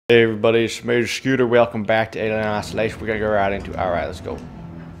Hey everybody, it's Major Scooter. Welcome back to Alien Isolation. We're gonna go right into. Alright, let's go.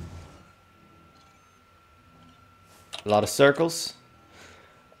 A lot of circles.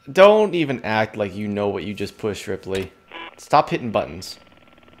 Don't even act like you know what you just pushed, Ripley. Stop hitting buttons.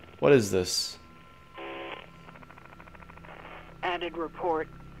 What is this? Added report.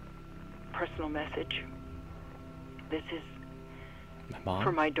 Personal message. This is My mom?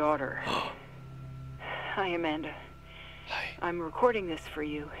 for my daughter. Hi, Amanda. Hi. I'm recording this for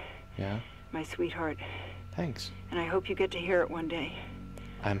you, Yeah? my sweetheart, Thanks. and I hope you get to hear it one day.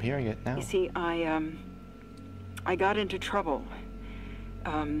 I'm hearing it now. You see, I got into trouble.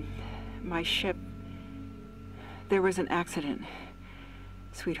 My ship, there was an accident,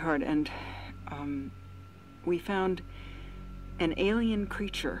 sweetheart, and we found an alien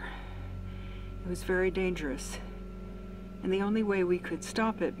creature. It was very dangerous, and the only way we could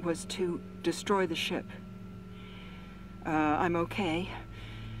stop it was to destroy the ship. I'm okay.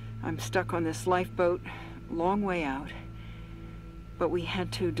 I'm stuck on this lifeboat, long way out. But we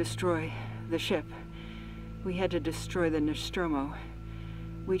had to destroy the ship. We had to destroy the Nostromo.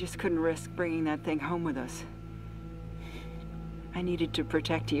 We just couldn't risk bringing that thing home with us. I needed to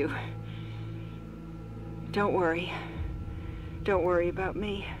protect you. Don't worry. Don't worry about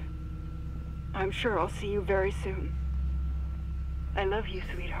me. I'm sure I'll see you very soon. I love you,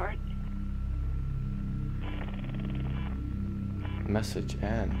 sweetheart. Message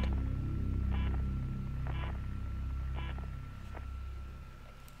end.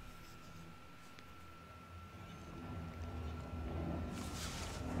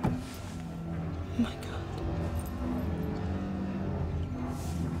 Oh my God.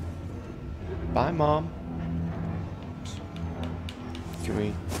 Bye, Mom. Can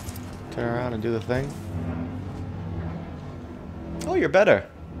we turn around and do the thing? Oh, you're better.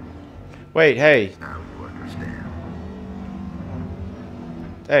 Wait, hey. Now you understand.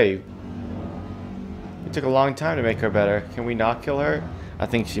 Hey. It took a long time to make her better. Can we not kill her? I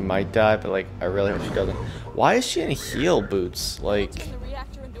think she might die, but like, I really hope she doesn't. Why is she in heel boots? Like,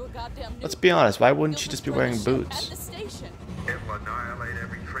 let's be honest, why wouldn't she just be wearing boots? It will annihilate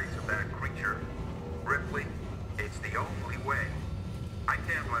every trace of that creature. Ripley, it's the only way. I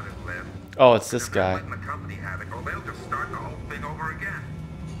can't let it live. Oh, it's this If they're guy. letting the company have it, or they'll just start the whole thing over again.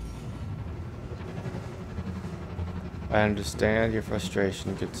 I understand your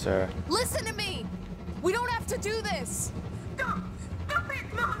frustration, good sir. Listen to me! We don't have to do this! Stop! Stop it,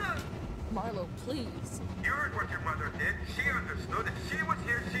 Marlo! Marlo, please. You heard what your mother did. She understood. If she was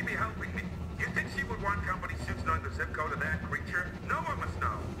here, she'd be helping me. You think she would want company suits knowing the zip code of that creature? No one must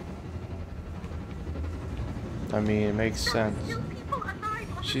know. I mean, it makes sense. You people alive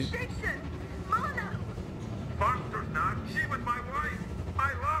on She's- the station. Marlo! Foster's not. She was my wife.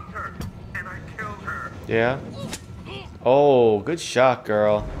 I loved her. And I killed her. Yeah? Oh, good shot,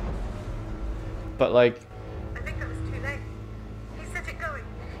 girl. But like, I think that was too late. He set it going.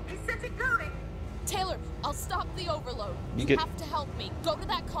 He set it going. Taylor, I'll stop the overload. You You get- have to help me. Go to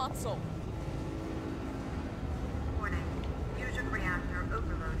that console. Warning. Fusion reactor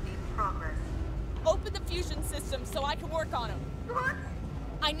overload in progress. Open the fusion system so I can work on them. What?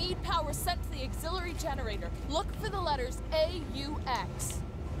 I need power sent to the auxiliary generator. Look for the letters AUX.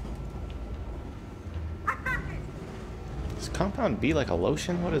 I found it. is Compound B like a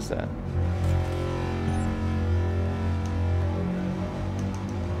lotion? What is that?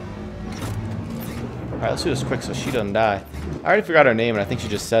 Alright, let's do this quick so she doesn't die. I already forgot her name and I think she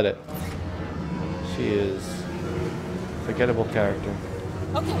just said it. She is a forgettable character.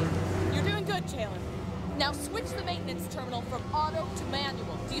 Okay, you're doing good, Taylor. Now switch the maintenance terminal from auto to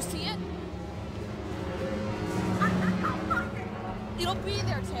manual. Do you see it? I can't find it. It'll be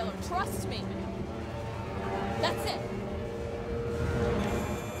there, Taylor. Trust me. That's it.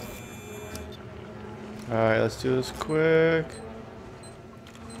 Alright, let's do this quick.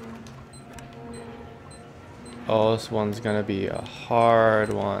 Oh, this one's gonna be a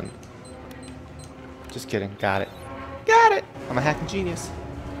hard one. Just kidding. Got it. Got it! I'm a hacking genius.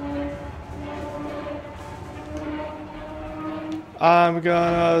 I'm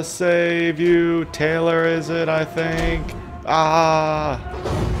gonna save you, Taylor, is it, I think? Ah!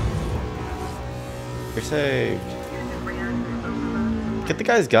 You're saved. Fusion reactor overload. Get the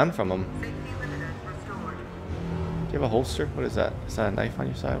guy's gun from him. Safety limiters restored. Do you have a holster? What is that? Is that a knife on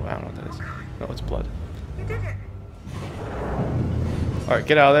your side? I don't know what that is. No, it's blood. You did it. Alright,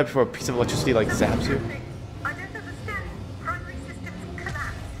 get out of there before a piece of electricity like zaps you. I don't understand. Primary systems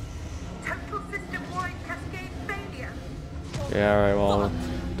collapse. Total system-wide cascade failure. Yeah, alright, well,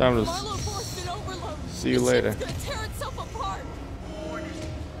 time to Marlo forced an overload. see you The later. ship's gonna tear itself apart. Warning.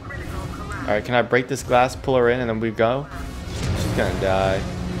 Critical collapse. Alright, can I break this glass, pull her in, and then we go? She's gonna die.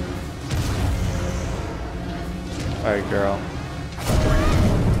 Alright, girl.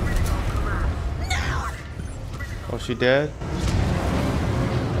 Oh, she dead?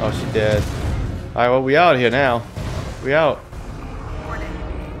 Oh, she dead. Alright, well, we out here now. We out.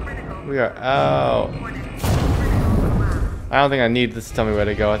 We are out. I don't think I need this to tell me where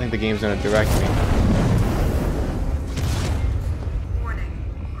to go. I think the game's gonna direct me.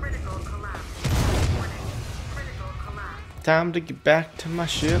 Time to get back to my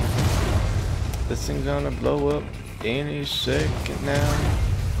ship. This thing's gonna blow up any second now.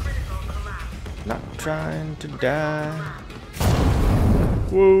 Not trying to die.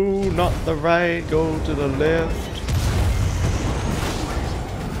 Whoa, not the right, go to the left.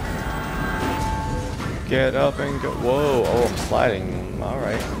 Get up and go. Whoa, oh, I'm sliding.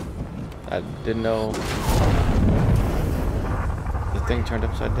 Alright. I didn't know the thing turned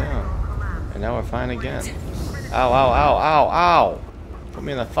upside down. And now we're fine again. Ow, ow, ow, ow, ow! Put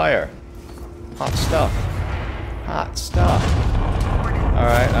me in the fire. Hot stuff. Hot stuff.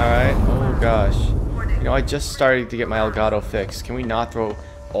 Alright, alright. Oh gosh. You know, I just started to get my Elgato fixed. Can we not throw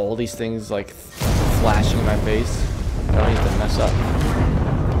all these things like flashing in my face? I don't need to mess up.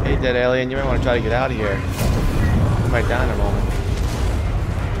 Hey, dead alien, you might want to try to get out of here. You might die in a moment.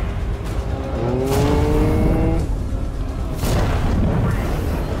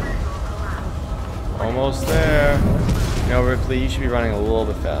 Ooh. Almost there. You know, Ripley, you should be running a little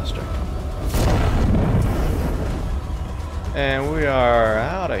bit faster. And we are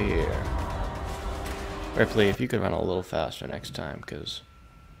out of here. Ripley, if you could run a little faster next time, because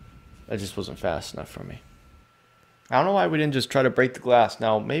that just wasn't fast enough for me. I don't know why we didn't just try to break the glass.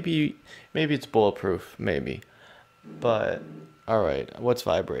 Now, maybe it's bulletproof, maybe. But, alright, what's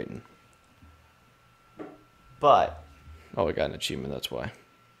vibrating? But, oh, we got an achievement, that's why.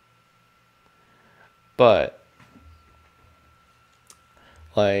 But,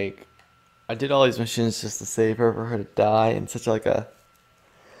 like, I did all these missions just to save her, for her to die in such like a,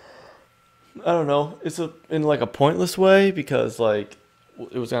 I don't know, it's in like a pointless way, because like,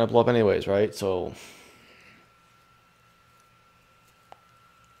 it was gonna blow up anyways, right? So,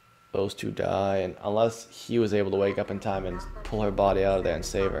 those two die, and unless he was able to wake up in time and pull her body out of there and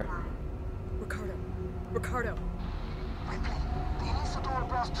save her. Ricardo. Ripley, the Isidora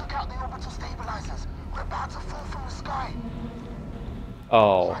blast took out the orbital stabilizers. We're about to fall from the sky.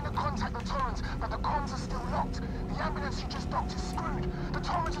 Oh. Trying to contact the Torrens, but the comms are still locked. The ambulance you just docked is screwed. The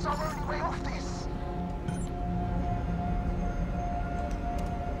Torrens is our only way off this.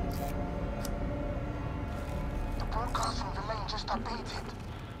 The broadcast from the lane just updated.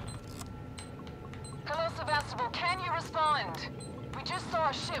 Hello, Sevastopol. Can you respond? We just saw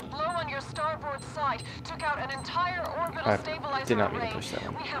a ship blow on your starboard side, took out an entire orbital stabilizer did not mean to array. push that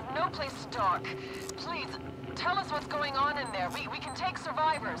one. We have no place to dock. Please, tell us what's going on in there. We can take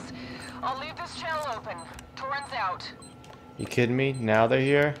survivors. I'll leave this channel open. Torrens out. You kidding me? Now they're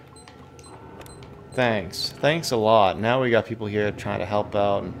here? Thanks. Thanks a lot. Now we got people here trying to help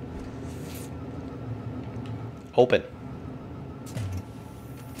out. And open.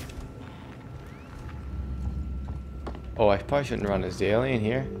 Oh, I probably shouldn't run. Is the alien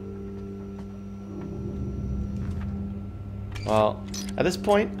here? Well, at this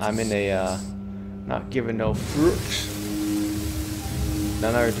point, I'm in a, not given no fruit.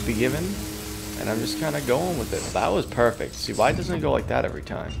 None are to be given. And I'm just kind of going with it. That was perfect. See, why doesn't it go like that every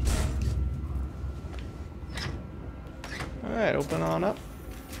time? Alright, open on up.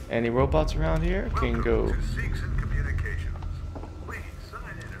 Any robots around here can go. Welcome to Seegson Communications. Please sign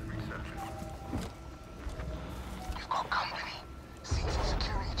in at reception. You've got company. Seegson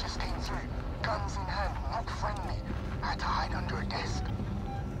security just came through. Guns in hand, not friendly. I had to hide under a desk.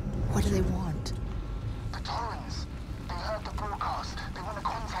 What do they want? The Torrens. They heard the broadcast. They want to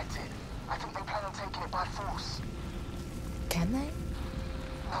contact it. I think they plan on taking it by force. Can they?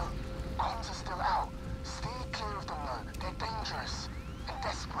 No, comms are still out. Stay clear of them though. They're dangerous and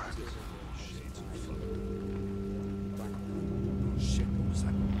desperate.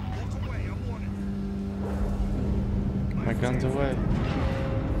 My gun's away.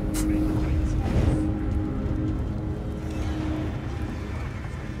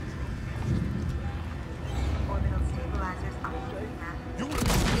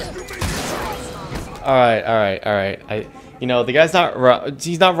 Alright. You know, the guy's not wrong.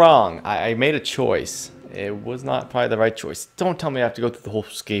 He's not wrong. I made a choice. It was not probably the right choice. Don't tell me I have to go through the whole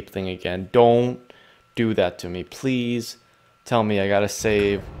escape thing again. Don't do that to me. Please tell me I gotta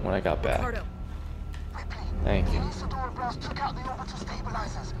save when I got back. Ricardo. Thank you. The Isidora blast took out the orbital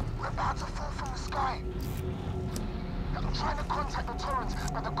stabilizers. We're about to fall from the sky. I'm trying to contact the Torrens,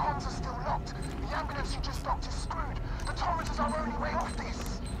 but the comms are still locked. The ambulance you just docked is screwed. The Torrens is our only way off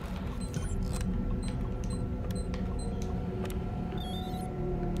this.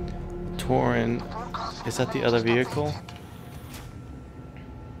 Torin, is that the other vehicle?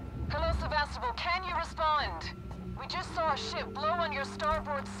 Hello, Sevastopol. Can you respond? We just saw a ship blow on your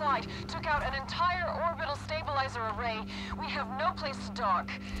starboard side, took out an entire orbital stabilizer array. We have no place to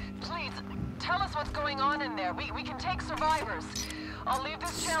dock. Please, tell us what's going on in there. We can take survivors. I'll leave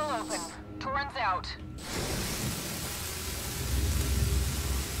this channel open. Torrens out.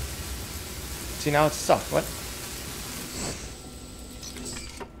 See, now it's stuck. What?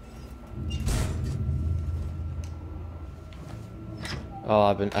 Oh, I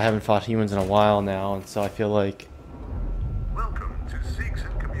haven't fought humans in a while now, and so I feel like. Welcome to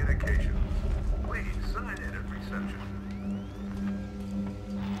Seegson Communications. Please sign in at reception.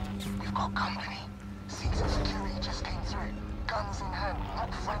 We've got company. Seegson security just came through. Guns in hand,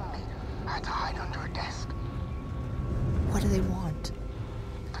 not friendly. I had to hide under a desk. What do they want?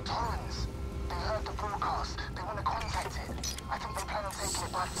 The Torrens. They heard the broadcast. They want to contact it. I think they plan on taking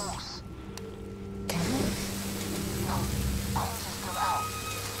it by force. Can they? No, comms is still out.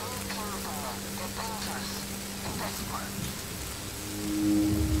 Stay clear of them though. They're dangerous and desperate.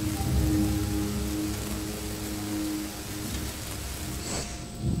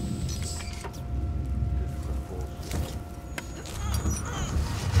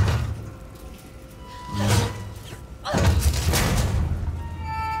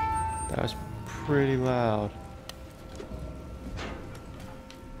 That was pretty loud.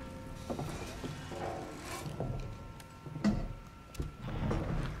 I'm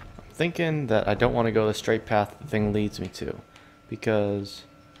thinking that I don't want to go the straight path the thing leads me to, because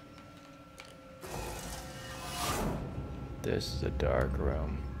this is a dark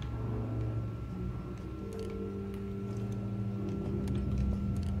room.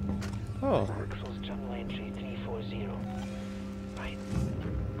 Oh. Close journal entry 340. Right.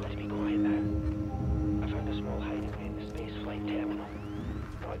 Let's be quiet now. I found a small hideaway in the spaceflight terminal.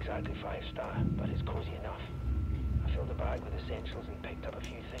 Not exactly 5-star, but it's cozy enough. I filled a bag with essentials and picked up a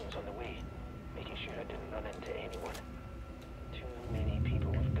few things on the way, making sure I didn't run into anyone. Too many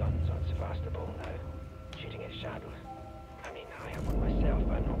people with guns on Sevastopol now, shooting at shadows. I mean, I have one myself,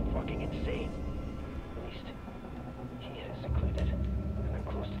 but I'm not fucking insane. At least, here it's secluded, and I'm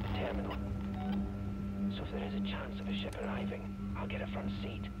close to the terminal. So if there is a chance of a ship arriving, I'll get a front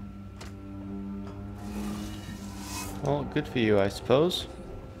seat. Well, good for you, I suppose.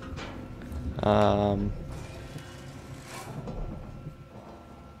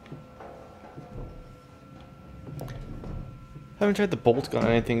 Haven't tried the bolt gun on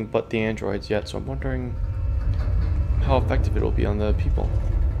anything but the androids yet, so I'm wondering how effective it'll be on the people.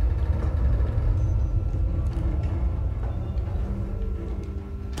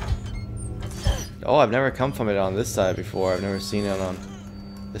 Oh, I've never come from it on this side before. I've never seen it on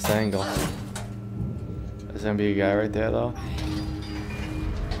this angle. There's gonna be a guy right there, though.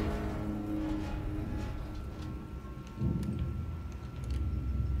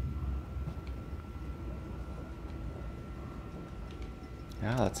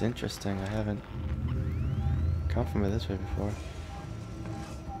 Yeah, that's interesting. I haven't come from it this way before.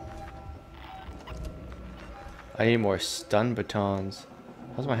 I need more stun batons.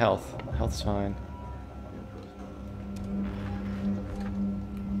 How's my health? My health's fine.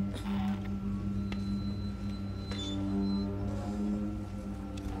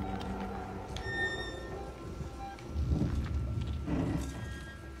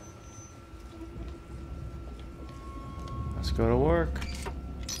 Let's go to work.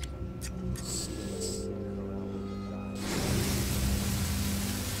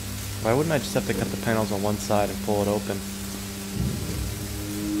 Why wouldn't I just have to cut the panels on one side and pull it open?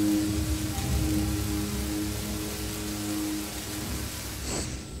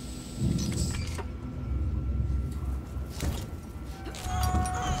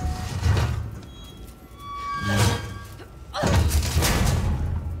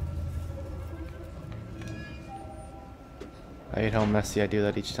 I hate how messy I do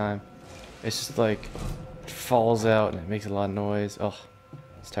that each time. It's just like, it falls out and it makes a lot of noise. Oh,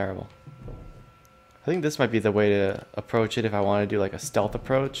 it's terrible. I think this might be the way to approach it if I want to do like a stealth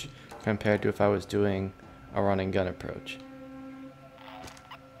approach compared to if I was doing a run and gun approach.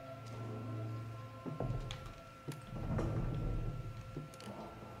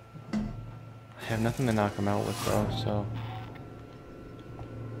 I have nothing to knock him out with though, so...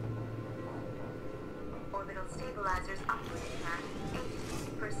 Orbital stabilizers operating at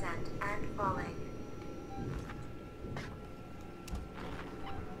 80% and falling.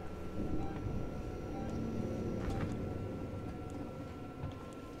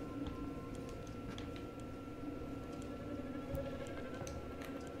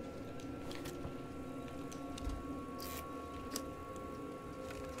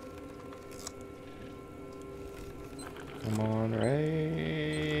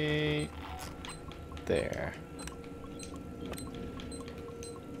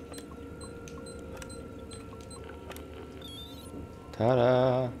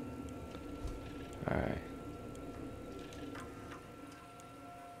 Ta-da! Alright.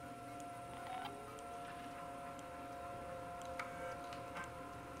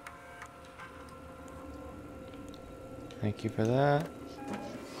 Thank you for that.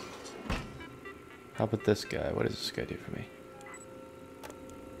 How about this guy? What does this guy do for me?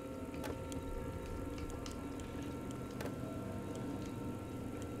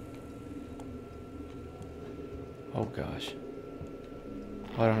 Oh gosh.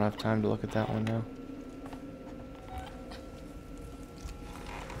 Oh, I don't have time to look at that one now.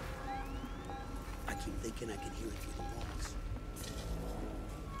 I keep thinking I can hear it through the walls.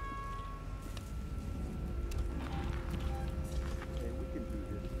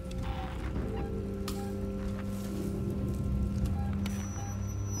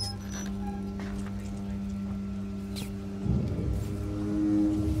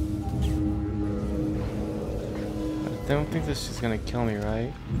 I don't think this is gonna kill me,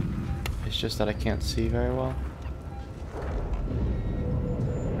 right? It's just that I can't see very well.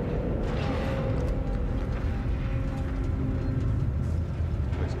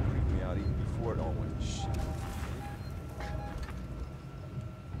 Place freaked me out even before it all went to shit.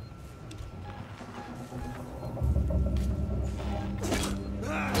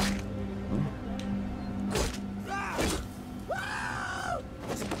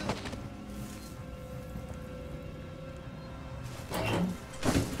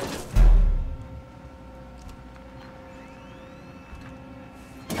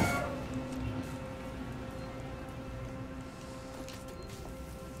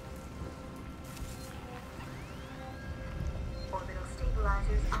 Orbital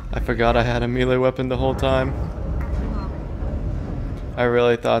stabilizers I forgot I had a melee weapon the whole time. I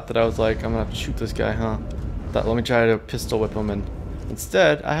really thought that I was like, I'm gonna have to shoot this guy, huh? Thought, let me try to pistol whip him, and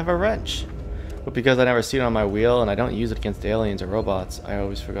instead, I have a wrench. But because I never see it on my wheel, and I don't use it against aliens or robots, I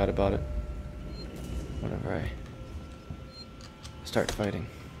always forgot about it. Whenever I start fighting.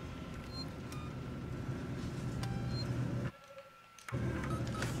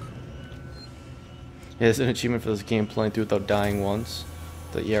 Yeah, there's an achievement for this game, playing through without dying once.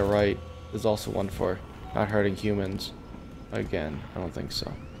 But yeah, right. There's also one for not hurting humans. Again, I don't think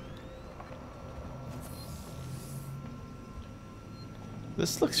so.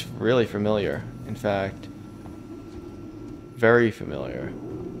 This looks really familiar. In fact, very familiar.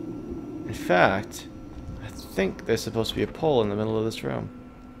 In fact, I think there's supposed to be a pole in the middle of this room.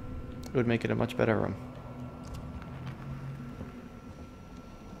 It would make it a much better room.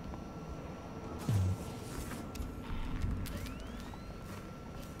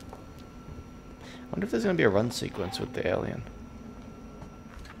 I wonder if there's going to be a run sequence with the alien.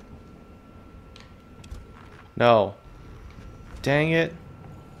 No. Dang it.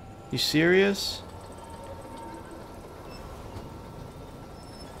 You serious?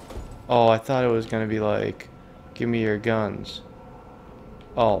 Oh, I thought it was going to be like, give me your guns.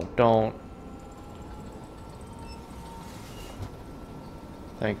 Oh, don't.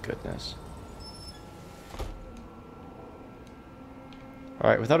 Thank goodness.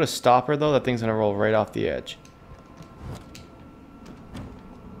 Alright, without a stopper though, that thing's gonna roll right off the edge.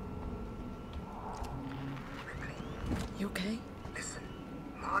 You okay? Listen,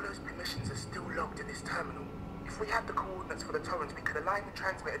 Marlowe's permissions are still logged in this terminal. If we had the coordinates for the torrent, we could align the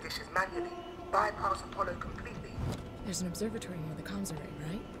transmitter dishes manually, bypass Apollo completely. There's an observatory near the comms array,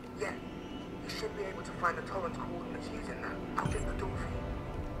 right? Yeah. You should be able to find the torrent coordinates using that. I'll get the door for you.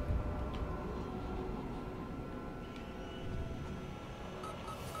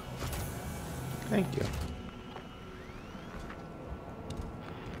 Thank you.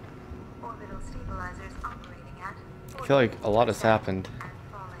 orbital stabilizers operating at I feel like a lot has happened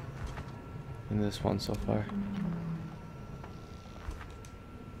in this one so far.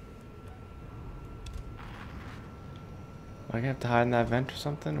 Am I gonna have to hide in that vent or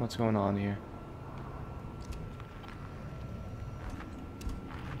something? What's going on here?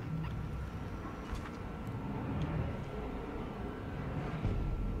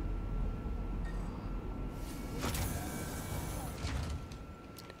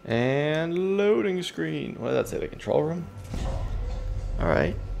 And loading screen. What did that say? The control room?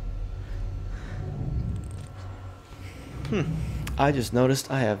 Alright. I just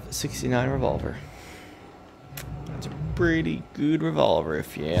noticed I have 69 revolver. That's a pretty good revolver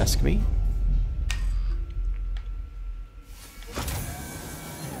if you ask me.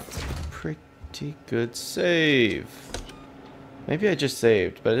 That's a pretty good save. Maybe I just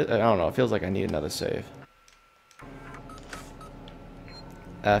saved, but I don't know. It feels like I need another save.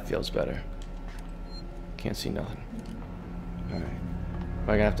 That feels better. Can't see nothing. Alright. Am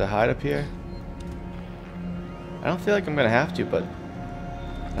I gonna have to hide up here? I don't feel like I'm gonna have to, but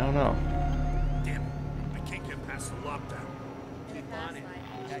I don't know. Damn it. I can't get past the lockdown. Keep on it.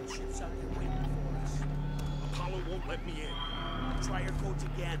 That ship's out there waiting for us. Apollo won't let me in. Try your codes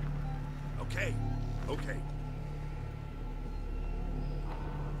again. Okay. Okay.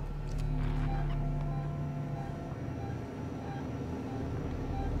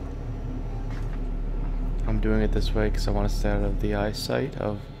 I'm doing it this way because I want to stay out of the eyesight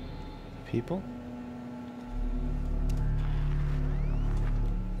of people.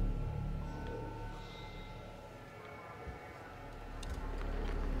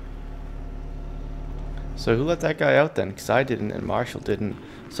 So who let that guy out then? Because I didn't and Marshall didn't.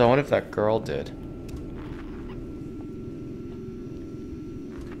 So I wonder if that girl did.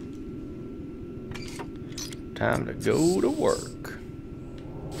 Time to go to work.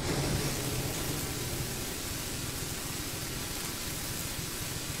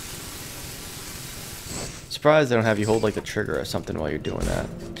 Surprised they don't have you hold like the trigger or something while you're doing that.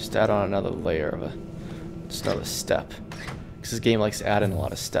 Just add on another layer of just another step. Because this game likes to add in a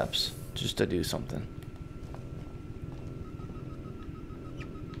lot of steps just to do something.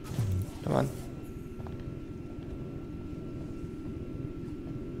 Come on.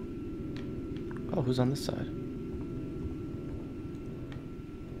 Oh, who's on this side?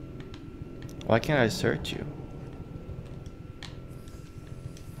 Why can't I search you?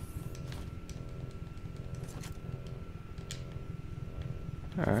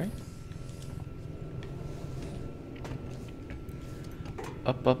 Alright.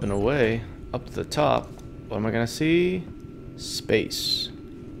 Up, up, and away. Up to the top. What am I gonna see? Space.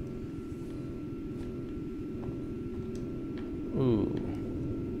 Ooh.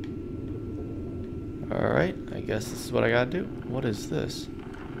 Alright, I guess this is what I gotta do. What is this?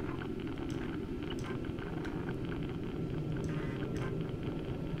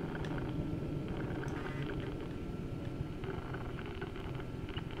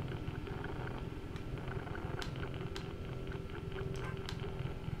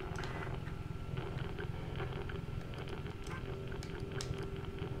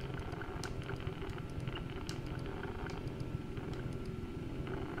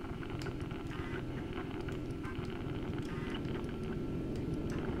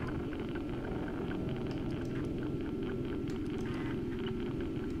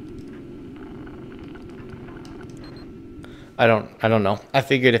 I don't know. I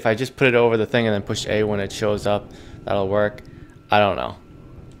figured if I just put it over the thing and then push A when it shows up, that'll work. I don't know.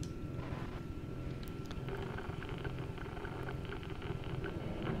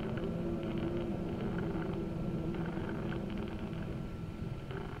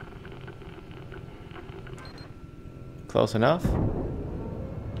 Close enough.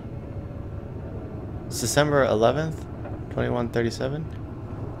 It's December 11th, 2137.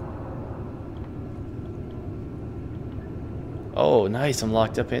 Oh, nice. I'm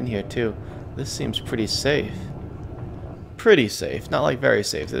locked up in here, too. This seems pretty safe. Pretty safe. Not, like, very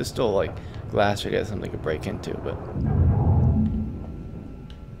safe. There's still, like, glass right here, something to break into, but...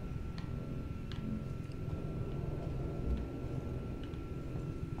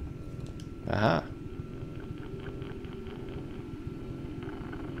 Aha.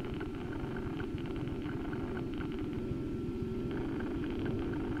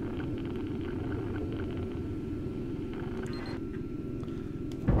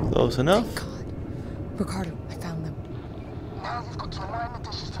 Close enough. Thank God. Ricardo, I found them. Now you've got to align the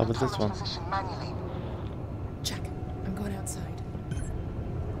dishes to How the about this one? position manually. Check. I'm going outside.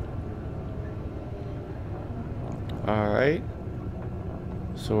 Alright.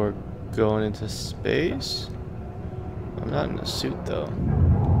 So we're going into space. I'm not in a suit though.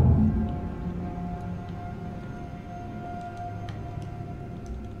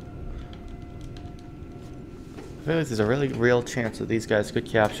 I feel like there's a really real chance that these guys could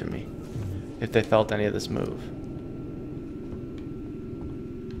capture me if they felt any of this move.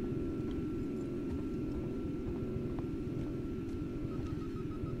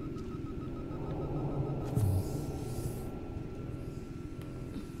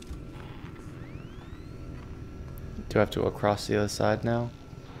 Do I have to go across the other side now?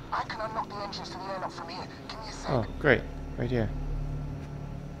 I can unlock the entrance to the airlock from here. Give me a sec. Oh, great. Right here.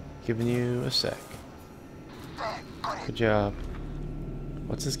 Giving you a sec. There, got it. Good job.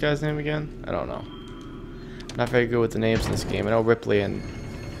 What's this guy's name again? I don't know. Not very good with the names in this game. I know Ripley and...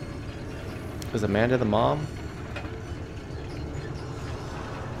 Was Amanda the mom?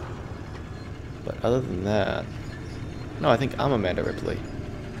 But other than that... No, I think I'm Amanda Ripley.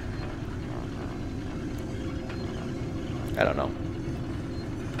 I don't know.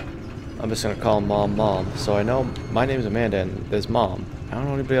 I'm just gonna call Mom Mom. So I know my name's Amanda and there's Mom. I don't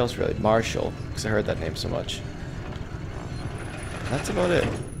know anybody else really. Marshall, because I heard that name so much. That's about it.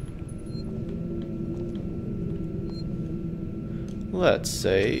 Let's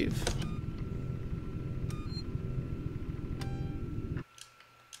save.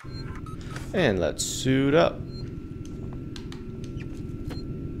 And let's suit up.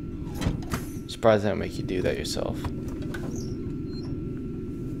 Surprised they don't make you do that yourself.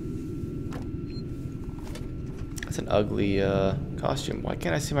 That's an ugly costume. Why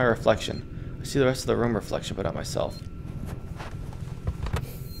can't I see my reflection? I see the rest of the room reflection, but not myself.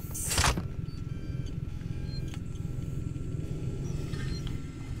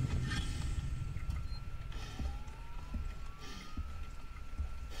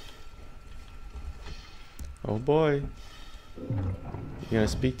 Oh boy. You gonna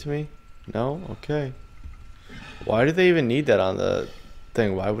speak to me? No? Okay. Why do they even need that on the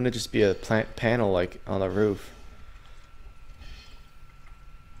thing? Why wouldn't it just be a plant panel like on the roof?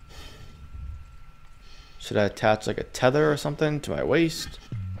 Should I attach like a tether or something to my waist?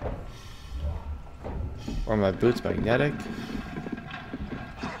 Or are my boots magnetic?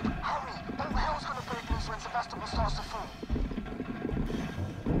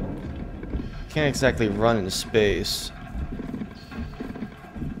 Can't exactly run in space.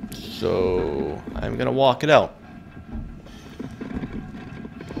 So I'm gonna walk it out.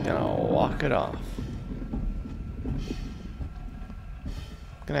 Gonna walk it off.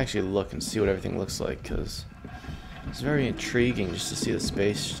 I'm gonna actually look and see what everything looks like, because it's very intriguing just to see the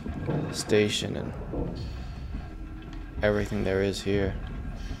space station and everything there is here.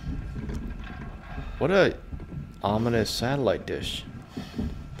 What a ominous satellite dish.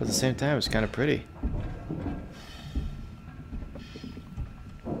 But at the same time, it's kind of pretty.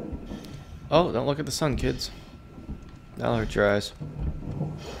 Oh, don't look at the sun, kids. That'll hurt your eyes.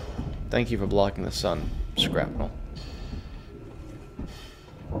 Thank you for blocking the sun, Scrapnel.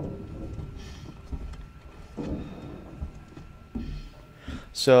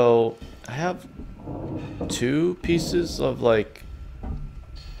 So, I have two pieces of like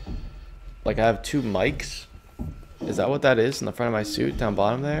I have two mics. Is that what that is in the front of my suit down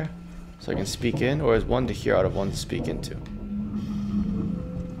bottom there? So I can speak in, or is one to hear out of one to speak into?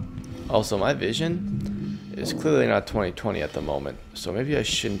 Also, my vision is clearly not 20/20 at the moment, so maybe I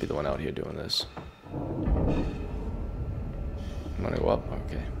shouldn't be the one out here doing this. I'm gonna go up,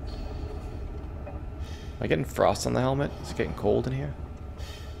 okay. Am I getting frost on the helmet? Is it getting cold in here?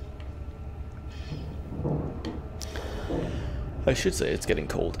 I should say it's getting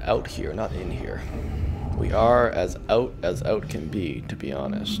cold out here, not in here. We are as out can be, to be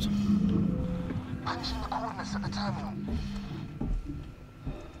honest. Punching the coordinates at the terminal.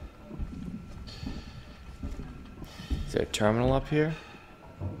 Is there a terminal up here?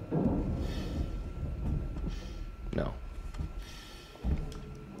 No.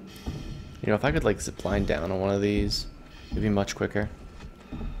 You know, if I could like zip line down on one of these, it'd be much quicker.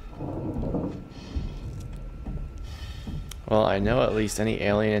 Well, I know at least any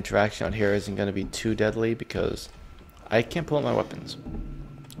alien interaction out here isn't going to be too deadly because I can't pull out my weapons.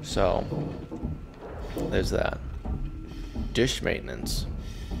 So, there's that. Dish maintenance.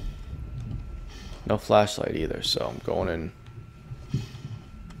 No flashlight either, so I'm going in.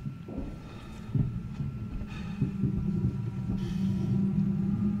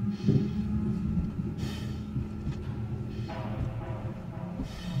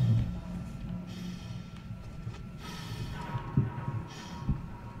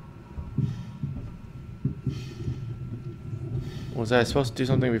 Was I supposed to do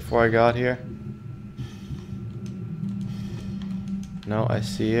something before I got here? No, I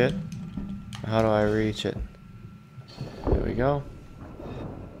see it. How do I reach it? There we go.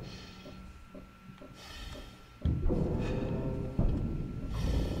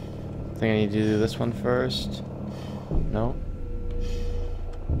 Think I need to do this one first? No.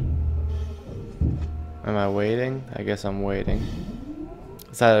 Am I waiting? I guess I'm waiting.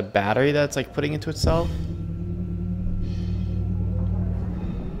 Is that a battery that's like putting into itself?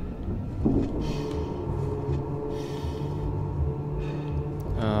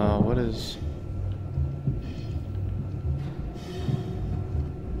 What is...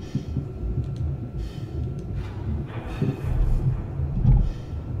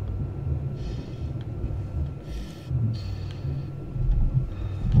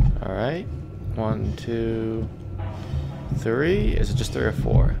 Alright. 1, 2, 3. Is it just 3 or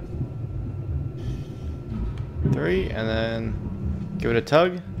 4? 3, and then give it a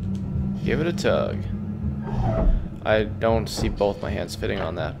tug. Give it a tug. I don't see both my hands fitting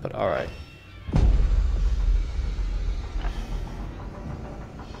on that, but alright.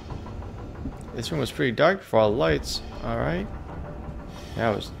 This room was pretty dark before all the lights. Alright.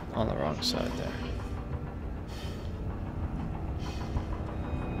 Yeah, I was on the wrong side there.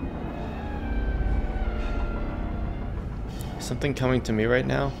 something coming to me right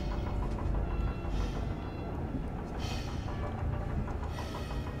now?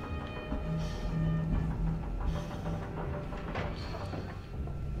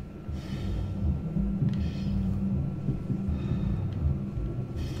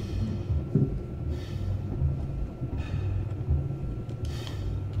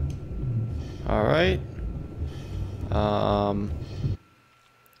 All right. I'm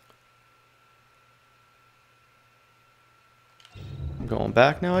going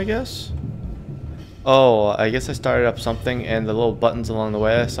back now, I guess. Oh, I guess I started up something, and the little buttons along the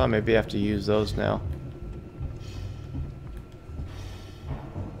way I saw, maybe I have to use those now.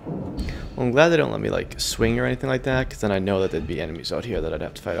 Well, I'm glad they don't let me like swing or anything like that, because then I know that there'd be enemies out here that I'd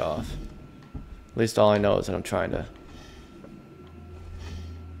have to fight off. At least all I know is that I'm trying to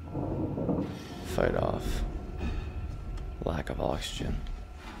fight off. Lack of oxygen.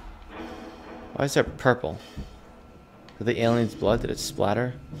 Why is that purple? Did the alien's blood, did it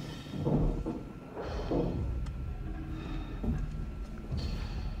splatter?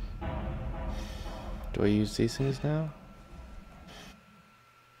 Do I use these things now?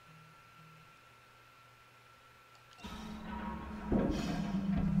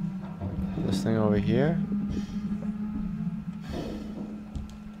 This thing over here?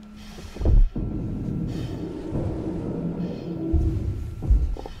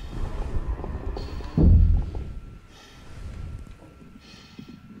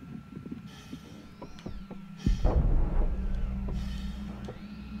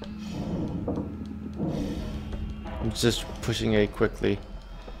 I'm just pushing A quickly,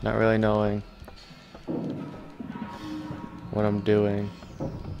 not really knowing what I'm doing.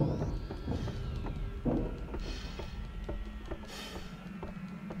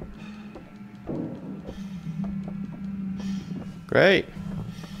 Great.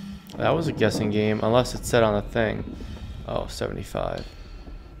 That was a guessing game, unless it said on the thing. Oh, 75.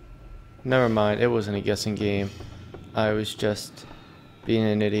 Never mind, it wasn't a guessing game. I was just being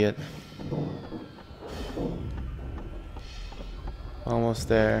an idiot. Almost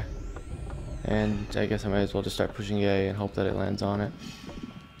there. And I guess I might as well just start pushing A and hope that it lands on it.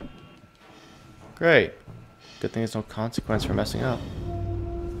 Great. Good thing there's no consequence for messing up.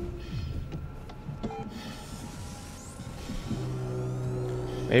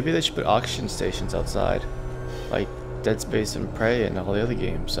 Maybe they should put oxygen stations outside, like Dead Space and Prey and all the other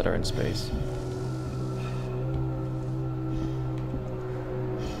games that are in space.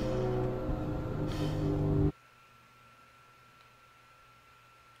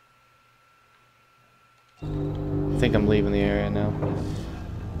 I think I'm leaving the area now.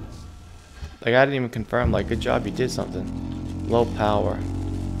 Like, I didn't even confirm, like, good job, you did something. Low power.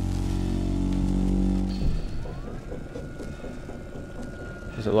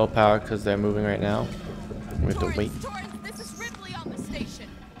 Is it low power because they're moving right now? We have to wait. Torrance, this is Ripley on the station.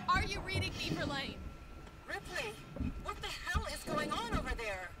 Are you reading me, Verlaine? Ripley, what the hell is going on over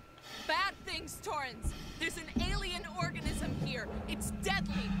there? Bad things, Torrance. There's an alien organism here. It's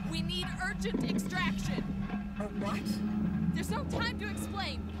deadly. We need urgent extraction. A what? There's no time to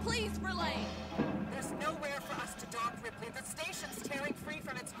explain. Please, Verlaine. There's nowhere for us to dock, Ripley. The station's tearing free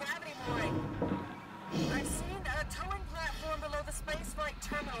from its gravity mooring. I've seen a towing platform below the spaceflight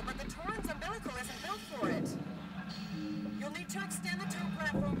terminal, but the Torrance umbilical isn't built for it. You'll need to extend the tow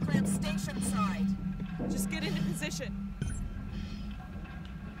platform clamp station side. Just get into position.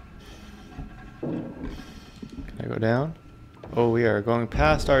 Can I go down? Oh, we are going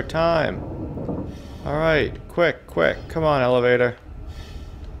past our time. Alright, quick, quick. Come on, elevator.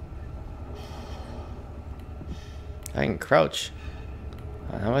 I can crouch.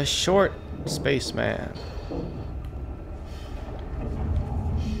 I'm a short spaceman.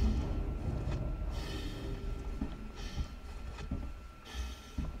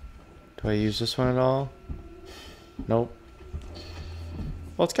 Do I use this one at all? Nope.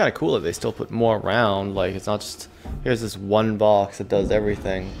 Well, it's kind of cool that they still put more around. Like, it's not just, here's this one box that does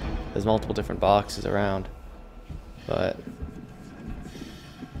everything. There's multiple different boxes around. But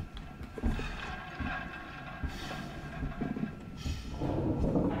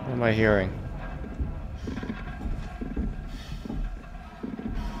what am I hearing?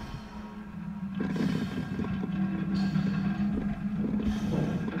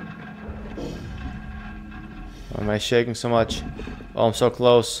 Why am I shaking so much? Oh, I'm so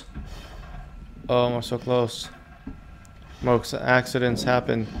close. Oh, I'm so close. Most accidents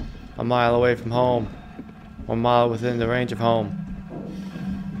happen a mile away from home. 1 mile within the range of home.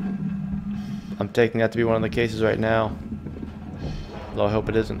 I'm taking that to be one of the cases right now. Though I hope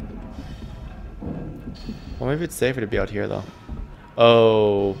it isn't. Well, maybe it's safer to be out here, though.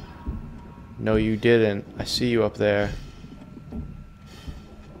 Oh. No, you didn't. I see you up there.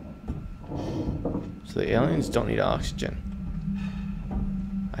 So the aliens don't need oxygen.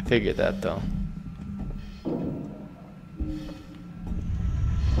 I figured that though.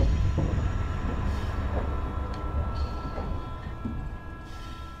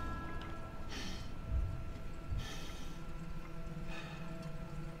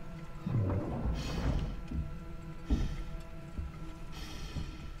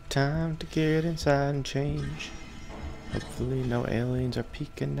 Time to get inside and change. Hopefully no aliens are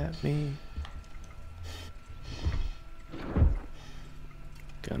peeking at me.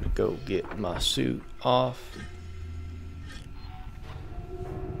 Gonna go get my suit off.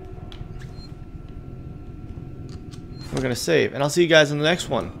 We're gonna save, and I'll see you guys in the next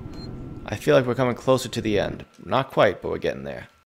one. I feel like we're coming closer to the end. Not quite, but we're getting there.